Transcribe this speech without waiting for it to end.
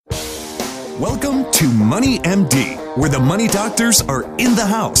Welcome to Money MD, where the money doctors are in the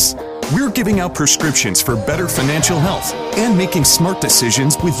house. We're giving out prescriptions for better financial health and making smart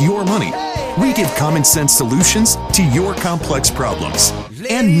decisions with your money. We give common sense solutions to your complex problems.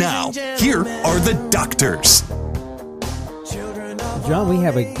 And now, here are the doctors. John, we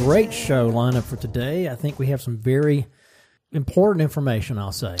have a great show lined up for today. I think we have some very important information,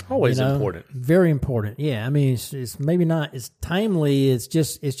 I'll say. Always important. Very important. Yeah, I mean, it's maybe not as timely. It's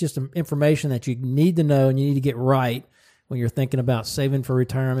just information that you need to know and you need to get right when you're thinking about saving for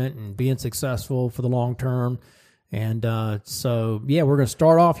retirement and being successful for the long term. And so, we're going to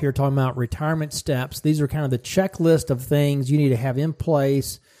start off here talking about retirement steps. These are kind of the checklist of things you need to have in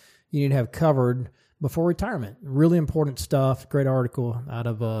place, you need to have covered before retirement. Really important stuff. Great article out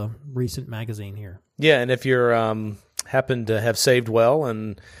of a recent magazine here. Yeah, and if you're happen to have saved well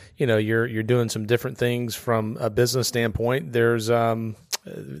and you're doing some different things from a business standpoint, there's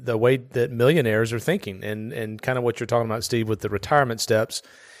the way that millionaires are thinking and kind of what you're talking about, Steve, with the retirement steps.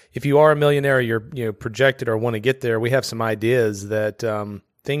 If you are a millionaire, you're projected or want to get there, we have some ideas that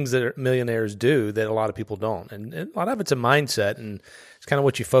things that millionaires do that a lot of people don't. And a lot of it's a mindset, and it's kind of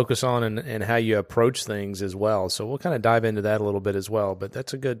what you focus on and how you approach things as well. So we'll kind of dive into that a little bit as well, but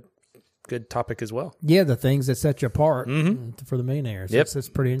that's a good topic as well. Yeah, the things that set you apart for the millionaires. Yep. That's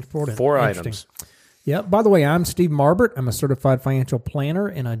pretty important. 4 items. Yeah. By the way, I'm Steve Marbert. I'm a certified financial planner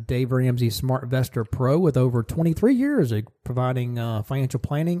and a Dave Ramsey SmartVestor Pro with over 23 years of providing financial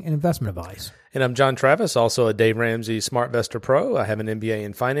planning and investment advice. And I'm John Travis, also a Dave Ramsey SmartVestor Pro. I have an MBA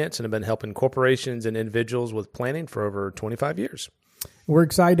in finance and have been helping corporations and individuals with planning for over 25 years. We're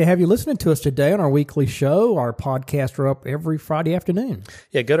excited to have you listening to us today on our weekly show. Our podcasts are up every Friday afternoon.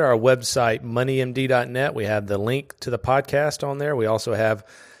 Yeah, go to our website, moneymd.net. We have the link to the podcast on there. We also have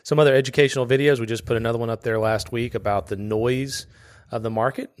some other educational videos. We just put another one up there last week about the noise of the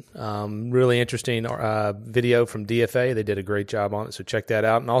market. Really interesting video from DFA. They did a great job on it, so check that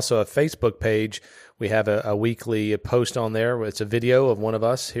out. And also a Facebook page. We have a weekly post on there. It's a video of one of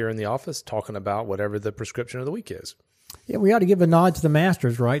us here in the office talking about whatever the prescription of the week is. Yeah, we ought to give a nod to the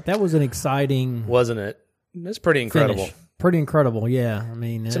Masters, right? That was an exciting... Wasn't it? It's pretty incredible. Finish. Pretty incredible, yeah. I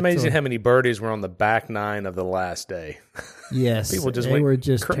mean, it's amazing how many birdies were on the back nine of the last day. Yes, People just they were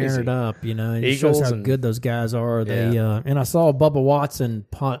just crazy. tearing it up, And it Eagles shows how good those guys are. They and I saw Bubba Watson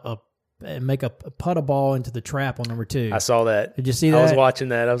make a putt ball into the trap on number 2. I saw that. Did you see that? I was watching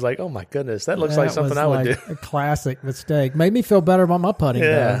that. I was like, oh my goodness, that looks like something I would do. A classic mistake. Made me feel better about my putting.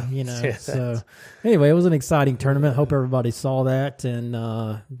 Yeah. Though, So anyway, it was an exciting tournament. Hope everybody saw that, and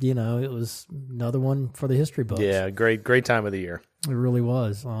it was another one for the history books. Yeah, great time of the year. It really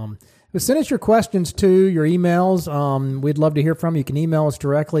was. But send us your questions too, your emails. We'd love to hear from you. You can email us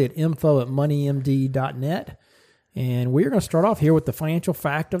directly at info@moneymd.net. And we're going to start off here with the financial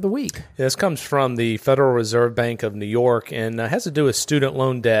fact of the week. Yeah, this comes from the Federal Reserve Bank of New York and has to do with student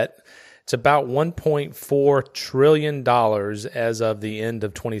loan debt. It's about $1.4 trillion as of the end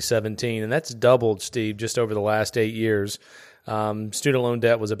of 2017, and that's doubled, Steve, just over the last 8 years. Student loan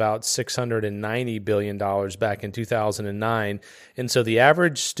debt was about $690 billion back in 2009. And so the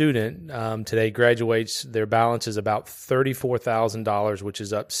average student today graduates, their balance is about $34,000, which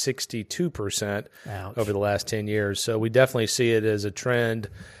is up 62% over the last 10 years. So we definitely see it as a trend.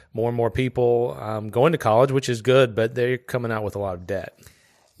 More and more people going to college, which is good, but they're coming out with a lot of debt.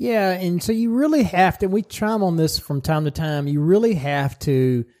 Yeah, and so you really have to, we chime on this from time to time, you really have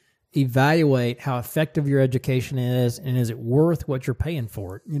to evaluate how effective your education is, and is it worth what you're paying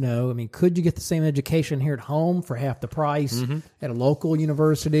for it? Could you get the same education here at home for half the price at a local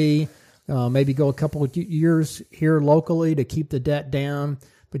university? Maybe go a couple of years here locally to keep the debt down.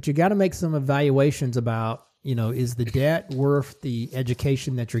 But you got to make some evaluations about, is the debt worth the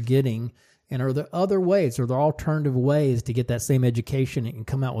education that you're getting? And are there other ways, are there alternative ways to get that same education and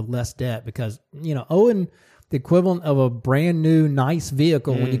come out with less debt? Because, owing the equivalent of a brand new, nice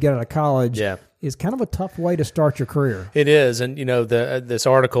vehicle when you get out of college is kind of a tough way to start your career. It is. And, this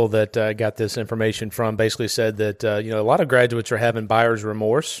article that I got this information from basically said that, a lot of graduates are having buyer's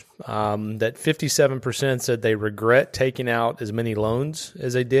remorse, that 57% said they regret taking out as many loans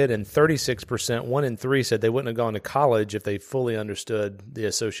as they did, and 36%, 1 in 3, said they wouldn't have gone to college if they fully understood the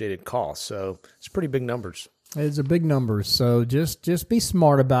associated costs. So it's pretty big numbers. It's a big number, so just be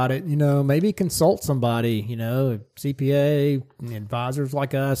smart about it. Maybe consult somebody, CPA, advisors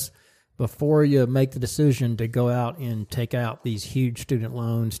like us, before you make the decision to go out and take out these huge student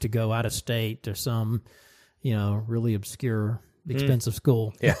loans to go out of state to some, really obscure, expensive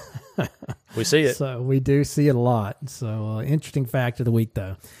school. Yeah, we see it. So we do see it a lot. So interesting fact of the week,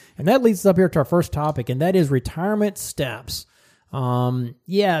 though. And that leads us up here to our first topic, and that is retirement steps.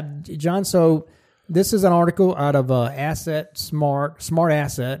 Yeah, John. So this is an article out of Smart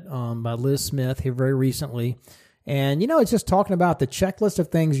Asset by Liz Smith here very recently. And, it's just talking about the checklist of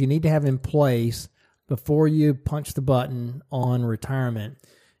things you need to have in place before you punch the button on retirement.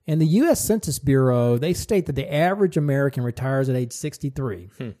 And the U.S. Census Bureau, they state that the average American retires at age 63.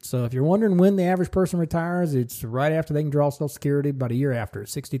 So if you're wondering when the average person retires, it's right after they can draw Social Security, about a year after,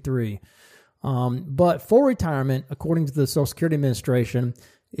 63. But full retirement, according to the Social Security Administration,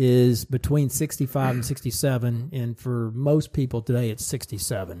 is between 65 and 67. And for most people today, it's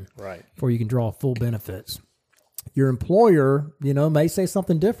 67. Right. Before you can draw full benefits. Your employer, may say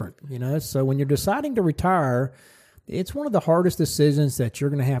something different, So when you're deciding to retire, it's one of the hardest decisions that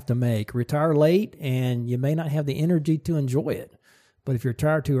you're going to have to make. Retire late, and you may not have the energy to enjoy it. But if you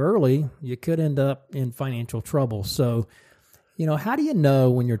retire too early, you could end up in financial trouble. So, how do you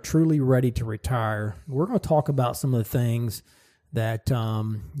know when you're truly ready to retire? We're going to talk about some of the things that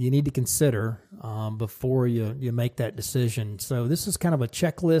you need to consider before you make that decision. So this is kind of a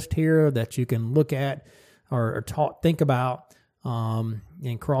checklist here that you can look at or think about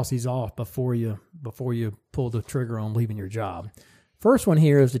and cross these off before you pull the trigger on leaving your job. First one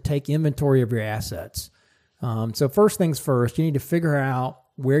here is to take inventory of your assets. So first things first, you need to figure out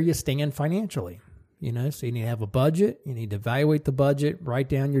where you stand financially. So you need to have a budget. You need to evaluate the budget, write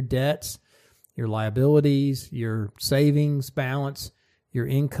down your debts, your liabilities, your savings balance, your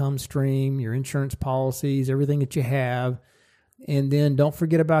income stream, your insurance policies, everything that you have. And then don't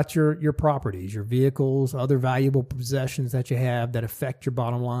forget about your properties, your vehicles, other valuable possessions that you have that affect your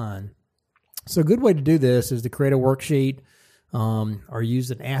bottom line. So a good way to do this is to create a worksheet or use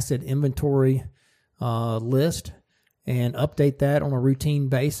an asset inventory list and update that on a routine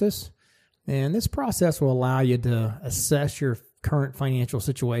basis. And this process will allow you to assess your current financial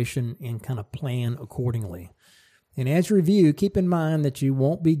situation and kind of plan accordingly. And as you review, keep in mind that you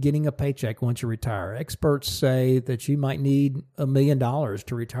won't be getting a paycheck once you retire. Experts say that you might need $1 million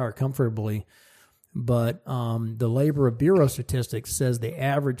to retire comfortably, but the Labor Bureau statistics says the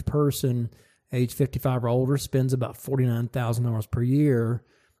average person age 55 or older spends about $49,000 per year.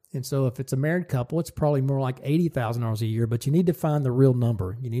 And so if it's a married couple, it's probably more like $80,000 a year, but you need to find the real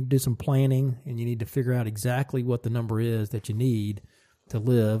number. You need to do some planning, and you need to figure out exactly what the number is that you need to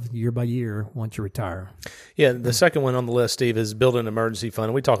live year by year once you retire. Yeah, the second one on the list, Steve, is build an emergency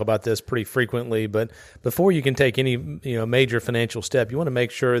fund. We talk about this pretty frequently, but before you can take any major financial step, you want to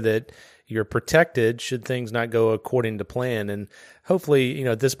make sure that you're protected should things not go according to plan. And hopefully,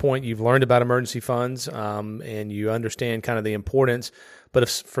 at this point, you've learned about emergency funds and you understand kind of the importance. But if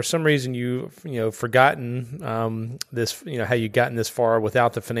for some reason you've forgotten this, how you've gotten this far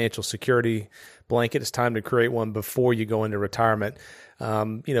without the financial security blanket, it's time to create one before you go into retirement.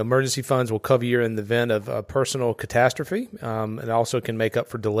 Emergency funds will cover you in the event of a personal catastrophe. It also can make up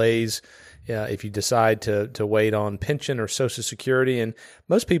for delays if you decide to wait on pension or Social Security. And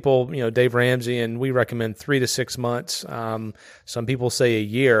most people, Dave Ramsey, and we recommend 3 to 6 months. Some people say a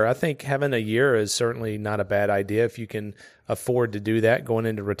year. I think having a year is certainly not a bad idea. If you can afford to do that going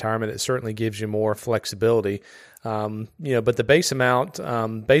into retirement, it certainly gives you more flexibility. But the base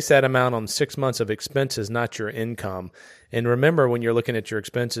that amount on 6 months of expenses, not your income. And remember, when you're looking at your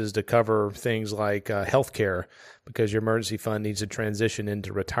expenses, to cover things like health care, because your emergency fund needs to transition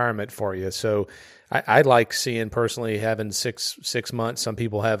into retirement for you. So I like seeing personally having six months. Some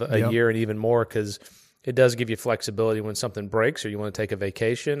people have a year and even more, because it does give you flexibility when something breaks or you want to take a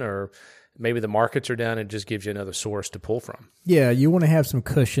vacation, or maybe the markets are down. It just gives you another source to pull from. Yeah, you want to have some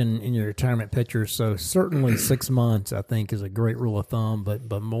cushion in your retirement picture. So certainly 6 months, I think, is a great rule of thumb.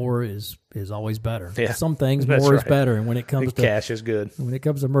 But more is always better. Yeah, some things more is better. And when it comes to cash is good. When it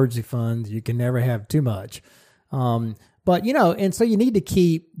comes to emergency funds, you can never have too much. And so you need to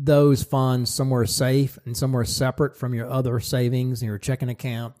keep those funds somewhere safe and somewhere separate from your other savings and your checking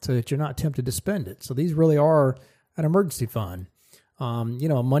account, so that you're not tempted to spend it. So these really are an emergency fund. A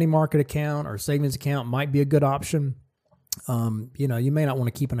money market account or savings account might be a good option. You may not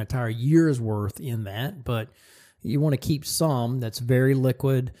want to keep an entire year's worth in that, but you want to keep some that's very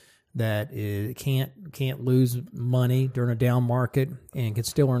liquid, that can't lose money during a down market and can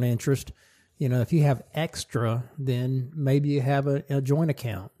still earn interest. If you have extra, then maybe you have a joint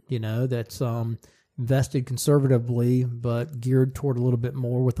account, that's invested conservatively but geared toward a little bit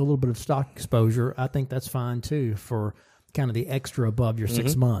more with a little bit of stock exposure. I think that's fine too, for kind of the extra above your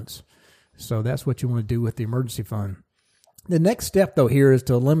 6 months. So that's what you want to do with the emergency fund. The next step, though, here is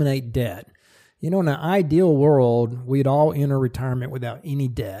to eliminate debt. In an ideal world, we'd all enter retirement without any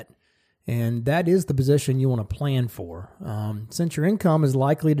debt. And that is the position you want to plan for. Since your income is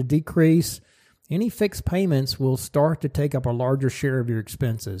likely to decrease any fixed payments will start to take up a larger share of your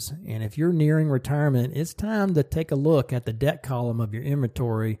expenses. And if you're nearing retirement, it's time to take a look at the debt column of your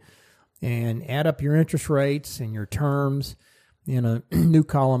inventory and add up your interest rates and your terms in a new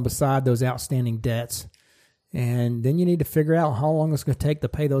column beside those outstanding debts. And then you need to figure out how long it's going to take to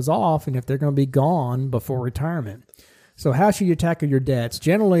pay those off and if they're going to be gone before retirement. So how should you tackle your debts?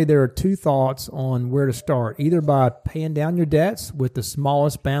 Generally, there are two thoughts on where to start, either by paying down your debts with the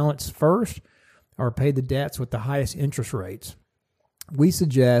smallest balance first or pay the debts with the highest interest rates. We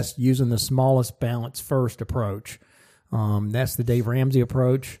suggest using the smallest balance first approach. That's the Dave Ramsey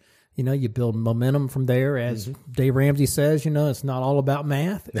approach. You build momentum from there. As Dave Ramsey says, it's not all about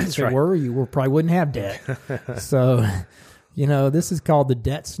math. That's if it were, you probably wouldn't have debt. So, this is called the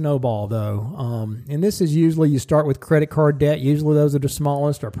debt snowball, though. And this is usually you start with credit card debt. Usually those are the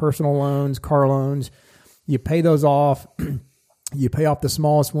smallest, or personal loans, car loans. You pay those off. You pay off the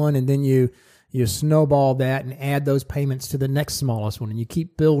smallest one, and then you snowball that and add those payments to the next smallest one. And you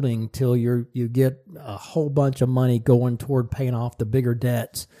keep building till you get a whole bunch of money going toward paying off the bigger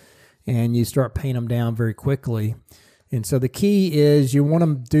debts. And you start paying them down very quickly. And so the key is you want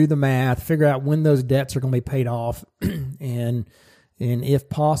to do the math, figure out when those debts are going to be paid off, and if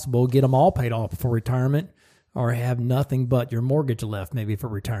possible, get them all paid off before retirement, or have nothing but your mortgage left maybe for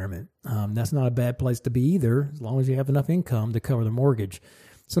retirement. That's not a bad place to be either, as long as you have enough income to cover the mortgage.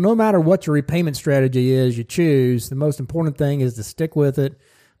 So no matter what your repayment strategy is you choose, the most important thing is to stick with it.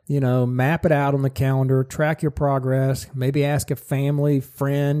 Map it out on the calendar, track your progress, maybe ask a family,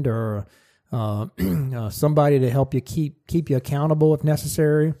 friend, or somebody to help you keep you accountable if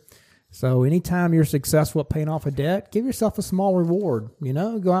necessary. So anytime you're successful at paying off a debt, give yourself a small reward.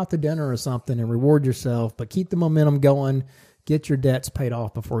 Go out to dinner or something and reward yourself, but keep the momentum going. Get your debts paid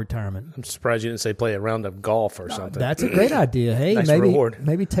off before retirement. I'm surprised you didn't say play a round of golf or something. That's a great idea. Hey, nice reward.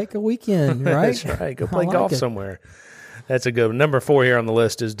 Maybe take a weekend, right? That's right. Go play golf somewhere. That's a good one. Number 4 here on the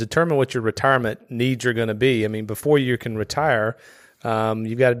list is determine what your retirement needs are going to be. I mean, before you can retire,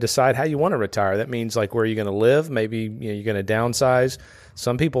 you've got to decide how you want to retire. That means like where you're going to live. Maybe you're going to downsize.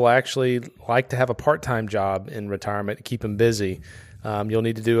 Some people actually like to have a part-time job in retirement to keep them busy. You'll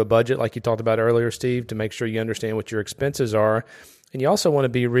need to do a budget like you talked about earlier, Steve, to make sure you understand what your expenses are. And you also want to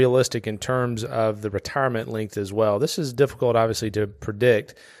be realistic in terms of the retirement length as well. This is difficult, obviously, to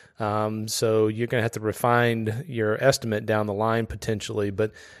predict. So you're going to have to refine your estimate down the line potentially,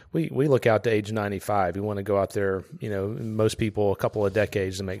 but we look out to age 95. We want to go out there, most people a couple of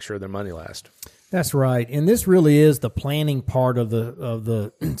decades to make sure their money lasts. That's right. And this really is the planning part of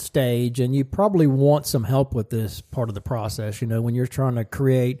the stage. And you probably want some help with this part of the process, when you're trying to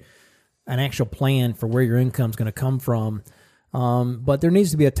create an actual plan for where your income's going to come from. But there needs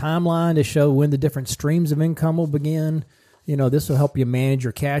to be a timeline to show when the different streams of income will begin. This will help you manage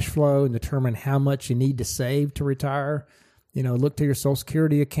your cash flow and determine how much you need to save to retire. Look to your Social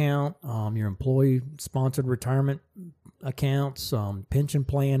Security account, your employee-sponsored retirement accounts, pension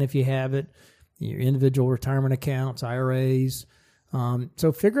plan if you have it, your individual retirement accounts, IRAs.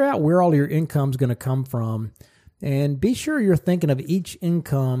 So figure out where all your income is going to come from, and be sure you're thinking of each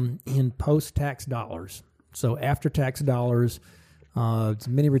income in post-tax dollars. So after-tax dollars.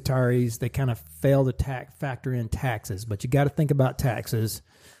 Many retirees, they kind of fail to factor in taxes, but you got to think about taxes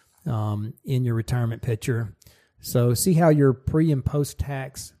in your retirement picture. So see how your pre and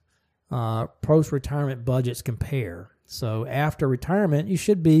post-tax, post-retirement budgets compare. So after retirement, you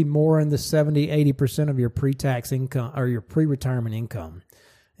should be more in the 70-80% of your pre-tax income or your pre-retirement income.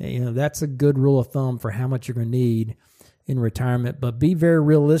 That's a good rule of thumb for how much you're going to need in retirement, but be very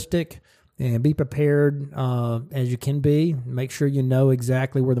realistic. And be prepared as you can be. Make sure you know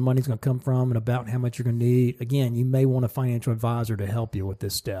exactly where the money's going to come from and about how much you're going to need. Again, you may want a financial advisor to help you with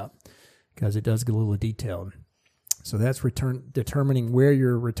this step because it does get a little detailed. So that's determining where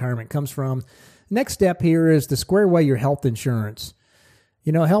your retirement comes from. Next step here is to square away your health insurance.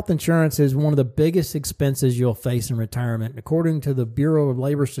 Health insurance is one of the biggest expenses you'll face in retirement. According to the Bureau of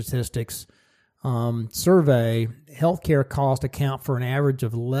Labor Statistics survey, healthcare costs account for an average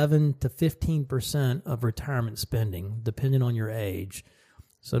of 11 to 15% of retirement spending, depending on your age.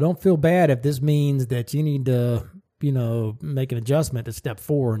 So don't feel bad if this means that you need to, make an adjustment to step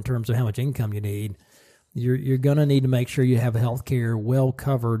 4 in terms of how much income you need. You're going to need to make sure you have healthcare well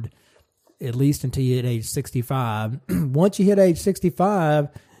covered at least until you hit age 65. Once you hit age 65,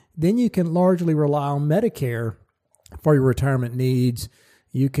 then you can largely rely on Medicare for your retirement needs.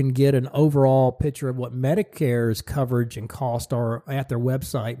 You can get an overall picture of what Medicare's coverage and cost are at their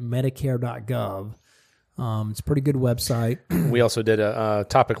website, medicare.gov. It's a pretty good website. We also did a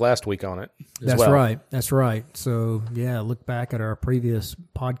topic last week on it as That's well. right. That's right. So, look back at our previous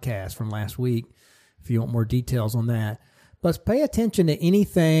podcast from last week. if you want more details on that. But pay attention to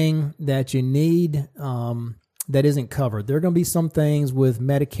anything that you need that isn't covered. There are going to be some things with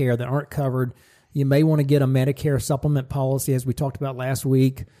Medicare that aren't covered. You may want to get a Medicare supplement policy, as we talked about last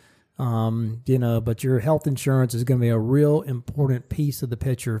week. But your health insurance is going to be a real important piece of the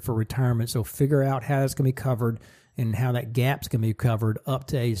picture for retirement. So figure out how it's going to be covered and how that gap's going to be covered up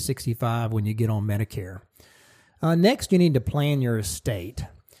to age 65 when you get on Medicare. Next, you need to plan your estate.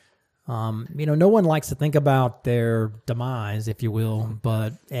 No one likes to think about their demise, if you will,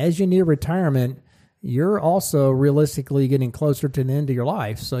 but as you near retirement, you're also realistically getting closer to the end of your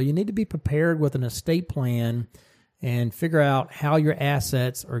life. So you need to be prepared with an estate plan and figure out how your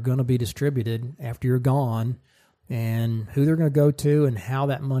assets are going to be distributed after you're gone and who they're going to go to and how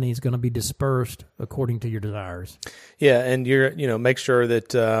that money is going to be dispersed according to your desires. Yeah, and make sure that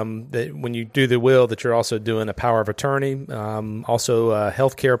that when you do the will that you're also doing a power of attorney, also a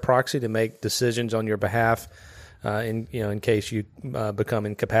healthcare proxy to make decisions on your behalf in case you become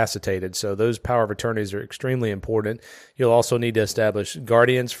incapacitated. So those power of attorneys are extremely important. You'll also need to establish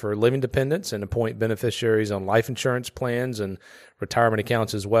guardians for living dependents and appoint beneficiaries on life insurance plans and retirement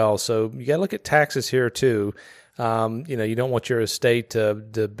accounts as well. So you got to look at taxes here too. You don't want your estate to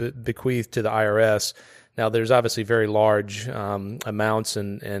bequeath to the IRS. Now, there's obviously very large amounts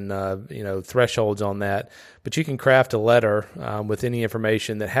and thresholds on that, but you can craft a letter with any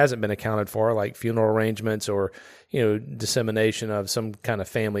information that hasn't been accounted for, like funeral arrangements or dissemination of some kind of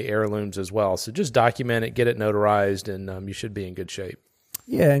family heirlooms as well. So just document it, get it notarized, and you should be in good shape.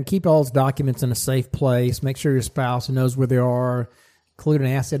 Yeah, and keep all those documents in a safe place. Make sure your spouse knows where they are. Include an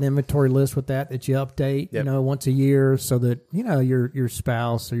asset inventory list with that you update, Yep. Once a year so that, your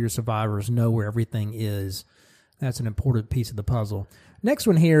spouse or your survivors know where everything is. That's an important piece of the puzzle. Next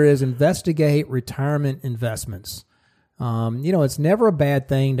one here is investigate retirement investments. It's never a bad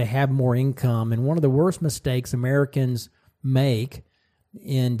thing to have more income. And one of the worst mistakes Americans make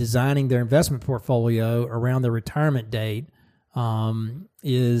in designing their investment portfolio around their retirement date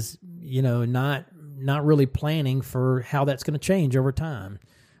is, not really planning for how that's going to change over time.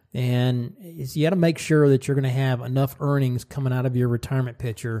 And you got to make sure that you're going to have enough earnings coming out of your retirement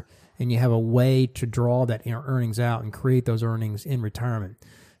picture and you have a way to draw that earnings out and create those earnings in retirement.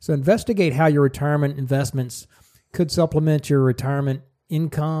 So investigate how your retirement investments could supplement your retirement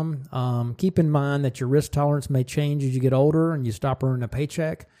income. Keep in mind that your risk tolerance may change as you get older and you stop earning a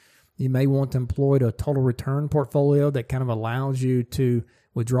paycheck. You may want to employ a total return portfolio that kind of allows you to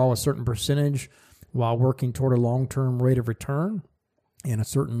withdraw a certain percentage while working toward a long-term rate of return and a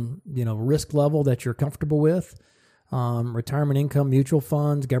certain, risk level that you're comfortable with. Retirement income, mutual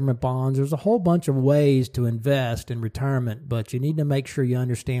funds, government bonds. There's a whole bunch of ways to invest in retirement, but you need to make sure you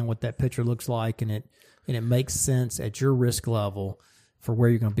understand what that picture looks like and it makes sense at your risk level for where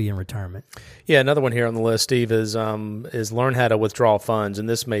you're going to be in retirement. Yeah, another one here on the list, Steve, is learn how to withdraw funds. And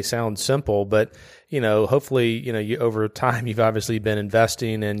this may sound simple, but hopefully, you over time you've obviously been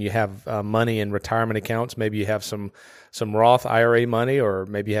investing and you have money in retirement accounts. Maybe you have some Roth IRA money, or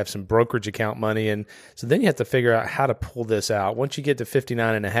maybe you have some brokerage account money, and so then you have to figure out how to pull this out. Once you get to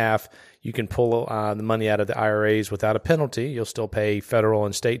 59 and a half, you can pull the money out of the IRAs without a penalty. You'll still pay federal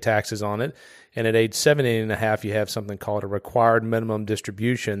and state taxes on it. And at age 70 and a half, you have something called a required minimum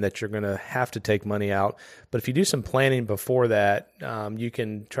distribution that you're going to have to take money out. But if you do some planning before that, you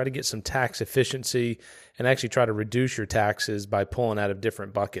can try to get some tax efficiency and actually try to reduce your taxes by pulling out of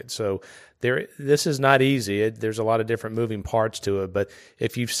different buckets. So this is not easy. There's a lot of different moving parts to it. But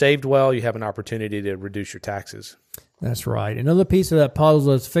if you've saved well, you have an opportunity to reduce your taxes. That's right. Another piece of that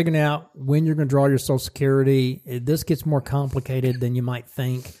puzzle is figuring out when you're going to draw your Social Security. This gets more complicated than you might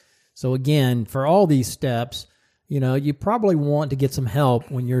think. So again, for all these steps, you probably want to get some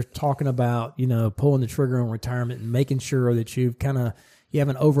help when you're talking about, pulling the trigger on retirement and making sure that you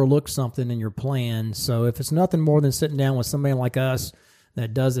haven't overlooked something in your plan. So if it's nothing more than sitting down with somebody like us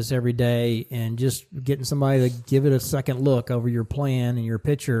that does this every day and just getting somebody to give it a second look over your plan and your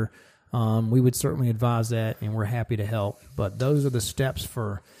picture, we would certainly advise that, and we're happy to help. But those are the steps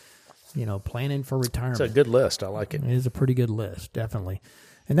for, planning for retirement. It's a good list. I like it. It is a pretty good list, definitely.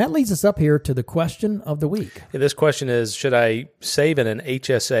 And that leads us up here to the question of the week. Yeah, this question is, should I save in an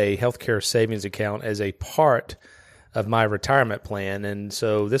HSA, healthcare savings account, as a part of my retirement plan? And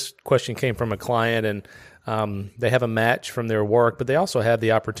so this question came from a client, and they have a match from their work, but they also have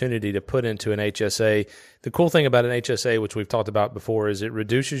the opportunity to put into an HSA. The cool thing about an HSA, which we've talked about before, is it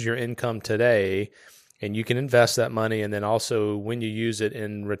reduces your income today, and you can invest that money. And then also when you use it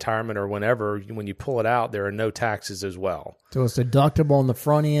in retirement or whenever, when you pull it out, there are no taxes as well. So it's deductible on the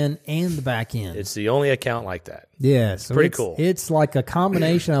front end and the back end. It's the only account like that. Yeah, so Pretty cool. It's like a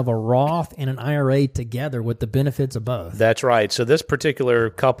combination of a Roth and an IRA together with the benefits of both. That's right. So this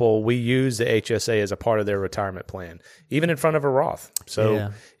particular couple, we use the HSA as a part of their retirement plan, even in front of a Roth. So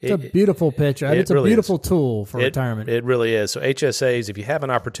yeah. It's a beautiful picture. It's a beautiful tool for retirement. It really is. So HSAs, if you have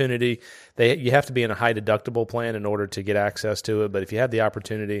an opportunity, you have to be in a high deductible plan in order to get access to it. But if you have the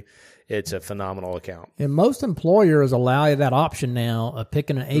opportunity, it's a phenomenal account. And most employers allow you that option now of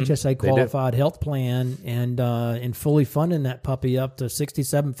picking an HSA qualified health plan and fully funding that puppy up to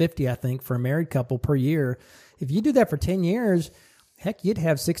 $6,750, I think, for a married couple per year. If you do that for 10 years, heck, you'd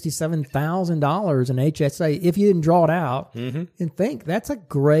have $67,000 in HSA if you didn't draw it out. And think that's a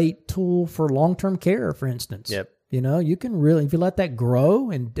great tool for long-term care, for instance. Yep. You know, you can really, if you let that grow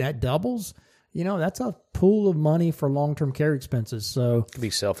and that doubles, you know, that's a pool of money for long-term care expenses. So be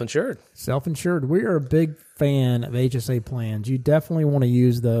self-insured. Self-insured. We are a big fan of HSA plans. You definitely want to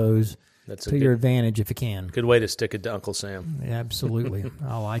use those to your advantage if you can. Good way to stick it to Uncle Sam. Yeah, absolutely.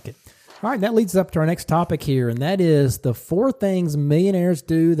 I like it. All right, that leads up to our next topic here, and that is the 4 things millionaires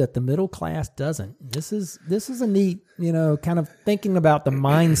do that the middle class doesn't. This is a neat, you know, kind of thinking about the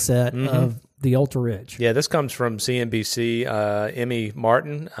mindset of the ultra rich. Yeah, this comes from CNBC. Emmy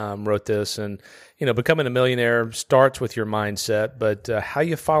Martin wrote this, and you know, becoming a millionaire starts with your mindset, but how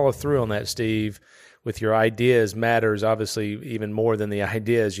you follow through on that, Steve, with your ideas matters. Obviously, even more than the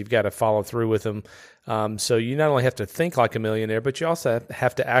ideas, you've got to follow through with them. So you not only have to think like a millionaire, but you also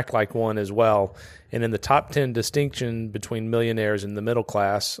have to act like one as well. And in the top 10 distinction between millionaires and the middle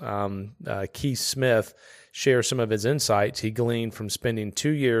class, Keith Smith shares some of his insights he gleaned from spending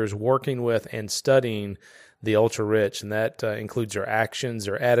 2 years working with and studying the ultra rich. And that includes their actions,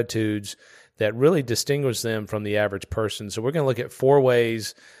 their attitudes that really distinguish them from the average person. So we're going to look at 4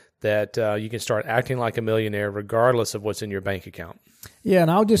 ways that you can start acting like a millionaire regardless of what's in your bank account. Yeah, and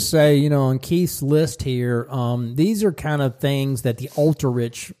I'll just say, you know, on Keith's list here, these are kind of things that the ultra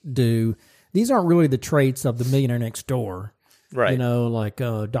rich do. These aren't really the traits of the millionaire next door. Right. You know, like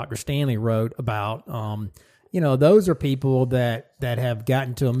Dr. Stanley wrote about, you know, those are people that have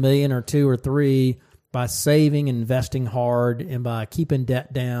gotten to $1 million or 2 or 3 by saving and investing hard and by keeping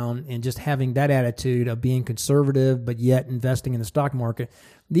debt down and just having that attitude of being conservative but yet investing in the stock market.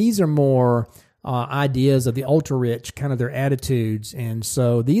 These are more ideas of the ultra rich, kind of their attitudes. And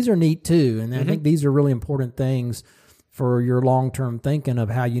so these are neat too. And I think these are really important things for your long-term thinking of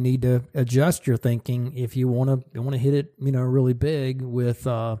how you need to adjust your thinking if you want to hit it, you know, really big with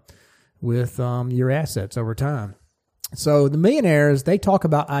your assets over time. So the millionaires, they talk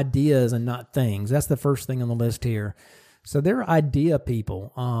about ideas and not things. That's the first thing on the list here. So they're idea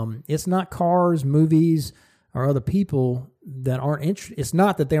people. It's not cars, movies, or other people that aren't it's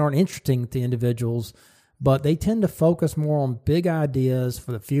not that they aren't interesting to individuals, but they tend to focus more on big ideas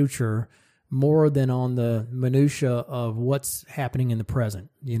for the future more than on the minutia of what's happening in the present.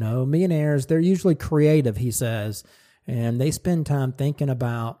 You know, millionaires, they're usually creative, he says, and they spend time thinking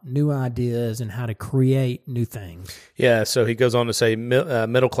about new ideas and how to create new things. Yeah, so he goes on to say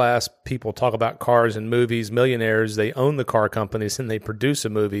middle class people talk about cars and movies. Millionaires, they own the car companies and they produce the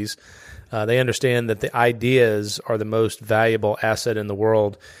movies. They understand that the ideas are the most valuable asset in the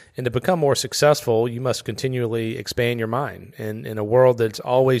world. And to become more successful, you must continually expand your mind. And in a world that's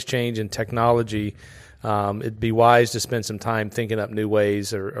always changing technology, it'd be wise to spend some time thinking up new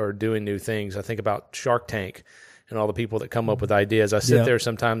ways or doing new things. I think about Shark Tank and all the people that come up with ideas. I sit there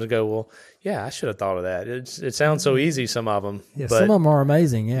sometimes and go, well, yeah, I should have thought of that. It sounds so easy, some of them. Yeah, but some of them are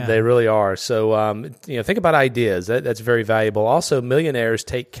amazing, yeah. They really are. So, you know, think about ideas. That's very valuable. Also, millionaires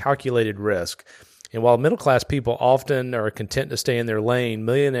take calculated risk. And while middle-class people often are content to stay in their lane,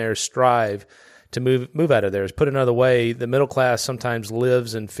 millionaires strive to move out of theirs. Put another way, the middle class sometimes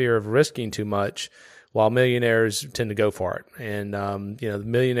lives in fear of risking too much, while millionaires tend to go for it. And, you know, the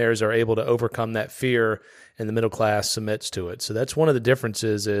millionaires are able to overcome that fear, and the middle class submits to it. So that's one of the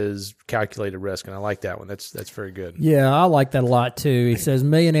differences is calculated risk, and I like that one. That's very good. Yeah, I like that a lot too. He says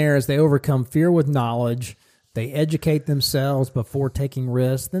millionaires, they overcome fear with knowledge. They educate themselves before taking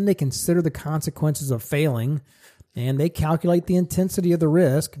risks. Then they consider the consequences of failing, and they calculate the intensity of the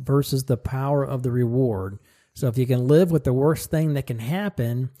risk versus the power of the reward. So if you can live with the worst thing that can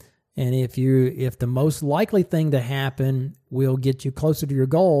happen, and if the most likely thing to happen will get you closer to your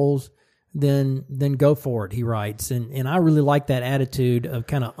goals, then go for it, he writes. And I really like that attitude of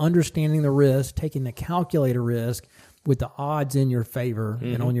kind of understanding the risk, taking the calculated risk with the odds in your favor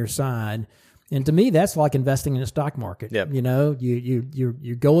and on your side. And to me, that's like investing in the stock market. Yep. You know,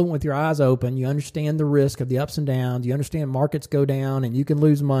 you're going with your eyes open. You understand the risk of the ups and downs. You understand markets go down and you can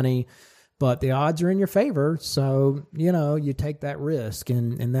lose money. but the odds are in your favor. So, you take that risk,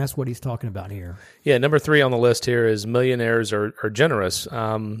 and that's what he's talking about here. Yeah, number 3 on the list here is millionaires are generous.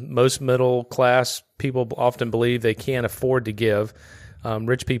 Most middle class people often believe they can't afford to give.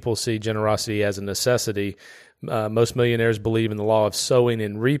 Rich people see generosity as a necessity. Most millionaires believe in the law of sowing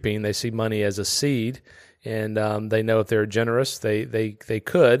and reaping. They see money as a seed, and they know if they're generous, they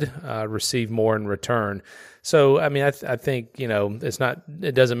could receive more in return. So, I mean, I think,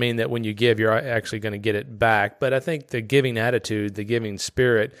 it doesn't mean that when you give, you're actually going to get it back. But I think the giving attitude, the giving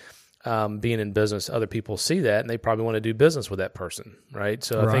spirit, being in business, other people see that, and they probably want to do business with that person, right?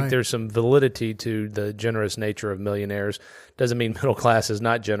 So I think there's some validity to the generous nature of millionaires. Doesn't mean middle class is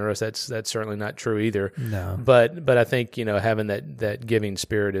not generous. That's certainly not true either. No. But I think, having that giving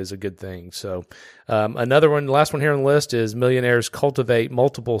spirit is a good thing. So another one, last one here on the list is millionaires cultivate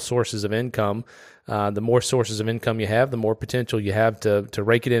multiple sources of income. The more sources of income you have, the more potential you have to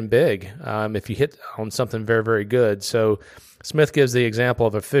rake it in big if you hit on something very, very good. So Smith gives the example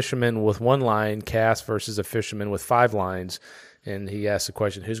of a fisherman with 1 line cast versus a fisherman with 5 lines. And he asks the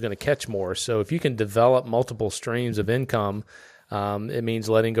question, who's going to catch more? So if you can develop multiple streams of income, it means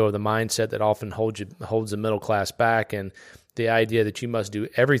letting go of the mindset that often holds the middle class back. And the idea that you must do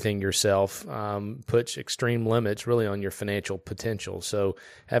everything yourself puts extreme limits really on your financial potential. So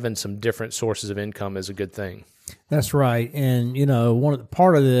having some different sources of income is a good thing. That's right. And,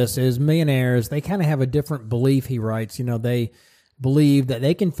 part of this is millionaires, they kind of have a different belief, he writes. They believe that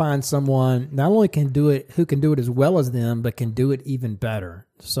they can find someone not only who can do it as well as them, but can do it even better.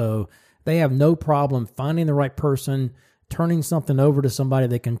 So they have no problem finding the right person, turning something over to somebody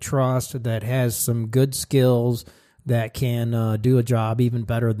they can trust, that has some good skills, that can do a job even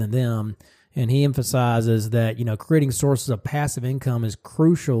better than them. And he emphasizes that, creating sources of passive income is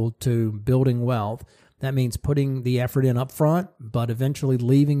crucial to building wealth. That means putting the effort in up front, but eventually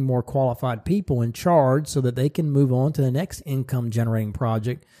leaving more qualified people in charge so that they can move on to the next income-generating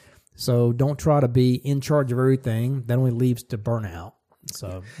project. So don't try to be in charge of everything. That only leads to burnout.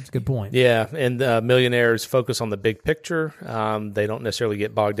 So that's a good point. Yeah, and millionaires focus on the big picture. They don't necessarily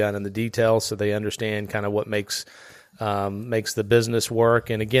get bogged down in the details, so they understand kind of what makes the business work.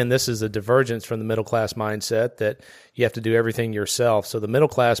 And again, this is a divergence from the middle class mindset that you have to do everything yourself. So the middle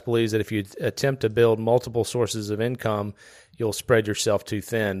class believes that if you attempt to build multiple sources of income, you'll spread yourself too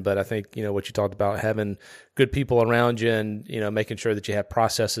thin. But I think, what you talked about, having good people around you and, making sure that you have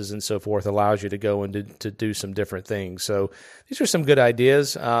processes and so forth allows you to go and to do some different things. So these are some good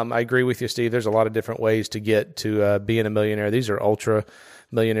ideas. I agree with you, Steve. There's a lot of different ways to get to being a millionaire. These are ultra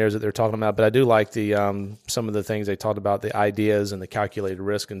millionaires that they're talking about, but I do like the some of the things they talked about, the ideas and the calculated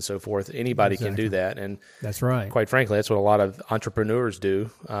risk and so forth. Anybody can do that, and that's right. Quite frankly, that's what a lot of entrepreneurs do.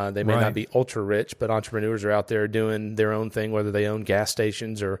 They may not be ultra rich, but entrepreneurs are out there doing their own thing, whether they own gas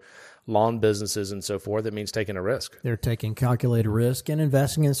stations or lawn businesses and so forth. It means taking a risk. They're taking calculated risk, and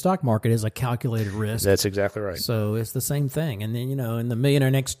investing in the stock market is a calculated risk. That's exactly right. So it's the same thing. And then, and the Millionaire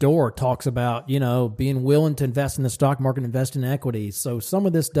Next Door talks about, being willing to invest in the stock market, invest in equities. So some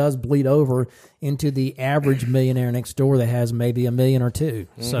of this does bleed over into the average millionaire next door that has maybe $1 million or $2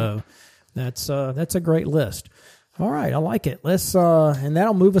 million. So that's a great list. All right, I like it. Let's and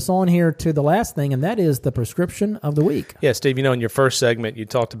that'll move us on here to the last thing, and that is the prescription of the week. Yeah, Steve, in your first segment, you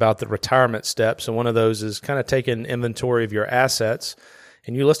talked about the retirement steps, and one of those is kind of taking inventory of your assets,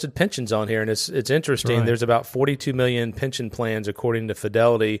 and you listed pensions on here, and it's interesting. Right. There's about 42 million pension plans, according to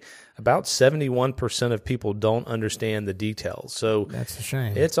Fidelity. About 71% of people don't understand the details. So that's a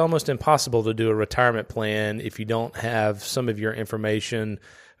shame. It's almost impossible to do a retirement plan if you don't have some of your information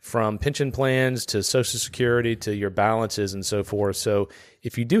from pension plans to Social Security to your balances and so forth. So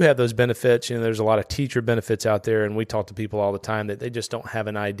if you do have those benefits, there's a lot of teacher benefits out there, and we talk to people all the time that they just don't have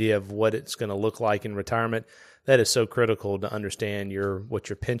an idea of what it's going to look like in retirement. That is so critical to understand what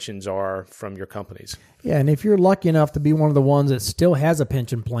your pensions are from your companies. Yeah, and if you're lucky enough to be one of the ones that still has a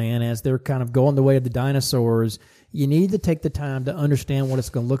pension plan as they're kind of going the way of the dinosaurs, you need to take the time to understand what it's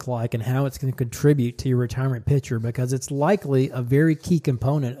going to look like and how it's going to contribute to your retirement picture, because it's likely a very key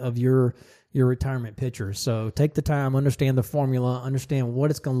component of your retirement picture. So take the time, understand the formula, understand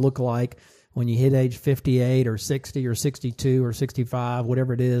what it's going to look like when you hit age 58 or 60 or 62 or 65,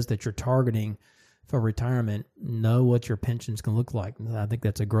 whatever it is that you're targeting for retirement. Know what your pension's going to look like. I think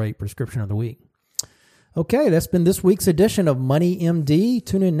that's a great prescription of the week. Okay, that's been this week's edition of Money MD.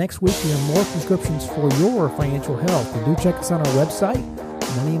 Tune in next week to hear more prescriptions for your financial health. And do check us on our website,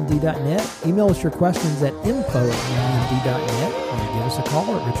 moneymd.net. Email us your questions at info@moneymd.net. Or give us a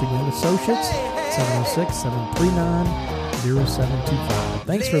call at Richard Young Associates, 706-739-0725.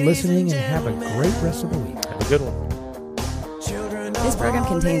 Thanks for listening, and have a great rest of the week. Have a good one. This program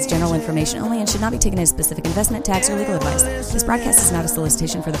contains general information only and should not be taken as specific investment, tax, or legal advice. This broadcast is not a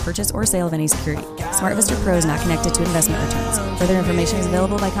solicitation for the purchase or sale of any security. SmartVestor Pro is not connected to investment returns. Further information is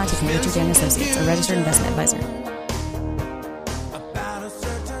available by contacting Richard J. & Associates, a registered investment advisor.